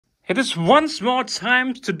It is once more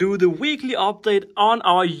time to do the weekly update on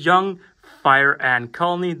our young fire ant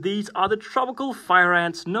colony. These are the tropical fire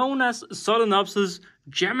ants known as Solenopsis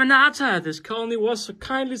geminata. This colony was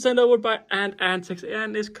kindly sent over by Ant Antics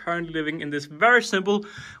and is currently living in this very simple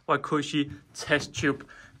Wakooshi test tube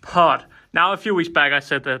pod. Now, a few weeks back I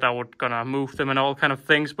said that I was gonna move them and all kind of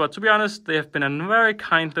things, but to be honest, they have been a very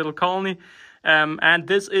kind little colony. And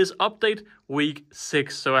this is update week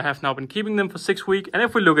 6. So I have now been keeping them for 6 weeks. And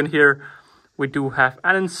if we look in here, we do have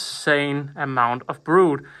an insane amount of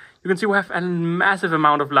brood. You can see we have a massive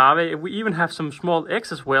amount of larvae. We even have some small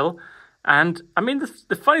eggs as well. And I mean,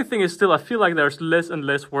 the funny thing is still, I feel like there's less and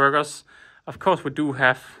less workers. Of course, we do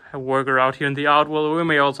have a worker out here in the outwell. We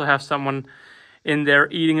may also have someone in there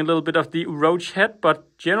eating a little bit of the roach head.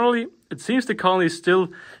 But generally, it seems the colony is still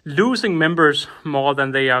losing members more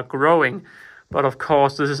than they are growing. But of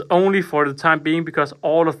course, this is only for the time being because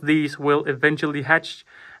all of these will eventually hatch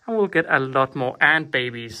and we'll get a lot more ant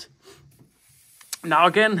babies. Now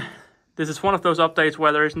again, this is one of those updates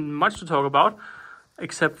where there isn't much to talk about,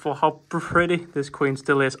 except for how pretty this queen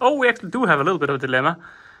still is. Oh, we actually do have a little bit of a dilemma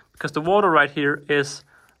because the water right here is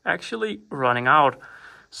actually running out.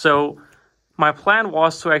 So my plan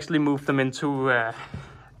was to actually move them into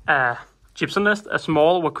a gypsum nest, a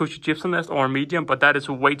small Wakooshi gypsum nest or a medium, but that is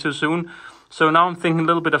way too soon. So now I'm thinking a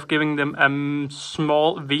little bit of giving them a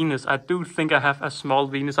small Venus. I do think I have a small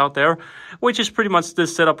Venus out there, which is pretty much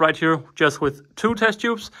this setup right here, just with 2 test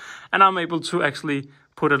tubes. And I'm able to actually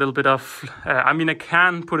put a little bit of, I mean, I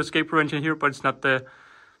can put escape prevention here, but it's not the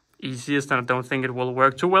easiest and I don't think it will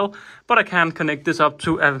work too well. But I can connect this up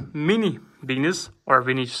to a mini Venus, or a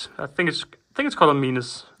Venus, I think it's called a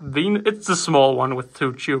Venus. It's the small one with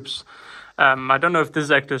 2 tubes. I don't know if this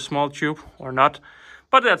is actually a small tube or not.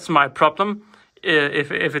 But that's my problem.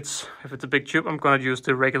 If it's a big tube, I'm gonna use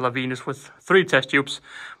the regular Venus with 3 test tubes.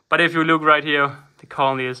 But if you look right here, the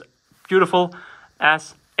colony is beautiful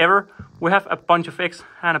as ever. We have a bunch of eggs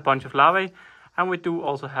and a bunch of larvae, and we do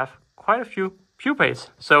also have quite a few pupae.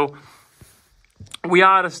 So we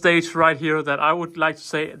are at a stage right here that I would like to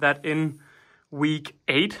say that in week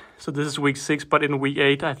 8, so this is week 6, but in week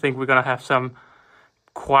 8, I think we're gonna have some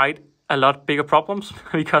quite a lot bigger problems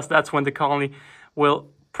because that's when the colony will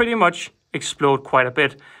pretty much explode quite a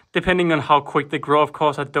bit, depending on how quick they grow. Of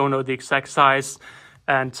course, I don't know the exact size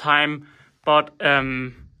and time, but yeah,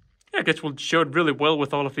 I guess we'll show it really well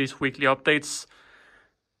with all of these weekly updates.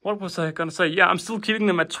 What was I gonna say? Yeah, I'm still keeping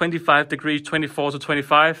them at 25 degrees, 24 to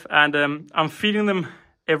 25, and I'm feeding them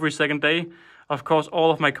every second day. Of course,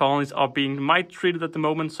 all of my colonies are being mite treated at the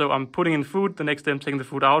moment, so I'm putting in food. The next day I'm taking the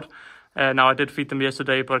food out. Now I did feed them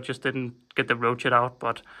yesterday, but I just didn't get the roach head out.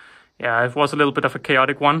 But yeah, it was a little bit of a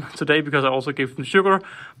chaotic one today because I also gave them sugar,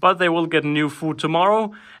 but they will get new food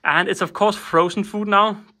tomorrow. And it's of course frozen food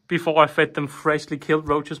now. Before I fed them freshly killed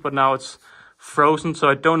roaches, but now it's frozen. So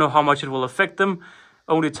I don't know how much it will affect them.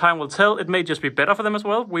 Only time will tell. It may just be better for them as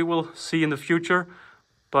well. We will see in the future.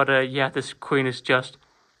 But yeah, this queen is just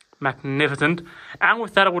magnificent. And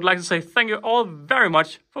with that, I would like to say thank you all very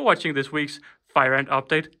much for watching this week's Fire Ant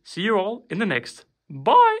update. See you all in the next.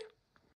 Bye!